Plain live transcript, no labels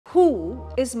Who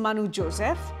is Manu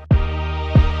Joseph?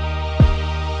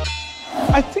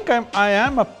 I think I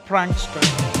am a prankster.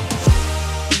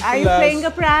 Are you playing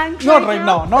a prank? Not right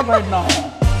now, not right now.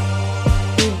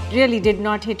 You really did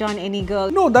not hit on any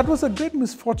girl. No, that was a great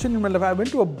misfortune in my life. I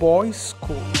went to a boys'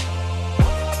 school.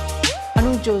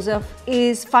 Manu Joseph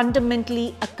is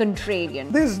fundamentally a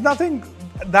contrarian. There's nothing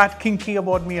that kinky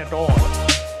about me at all.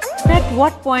 At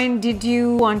what point did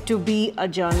you want to be a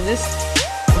journalist?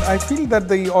 I feel that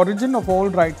the origin of all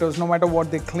writers, no matter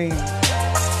what they claim.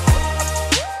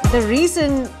 The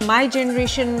reason my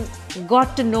generation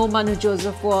got to know Manu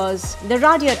Joseph was the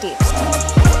radio tapes.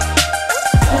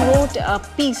 He wrote a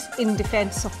piece in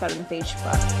defense of Tarun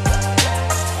Tejpal.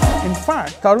 In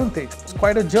fact, Tarun Tejpal was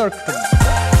quite a jerk to me.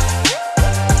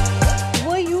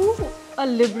 Were you a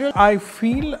liberal? I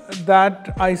feel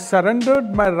that I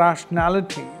surrendered my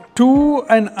rationality to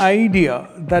an idea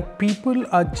that people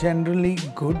are generally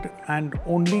good and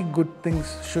only good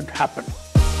things should happen.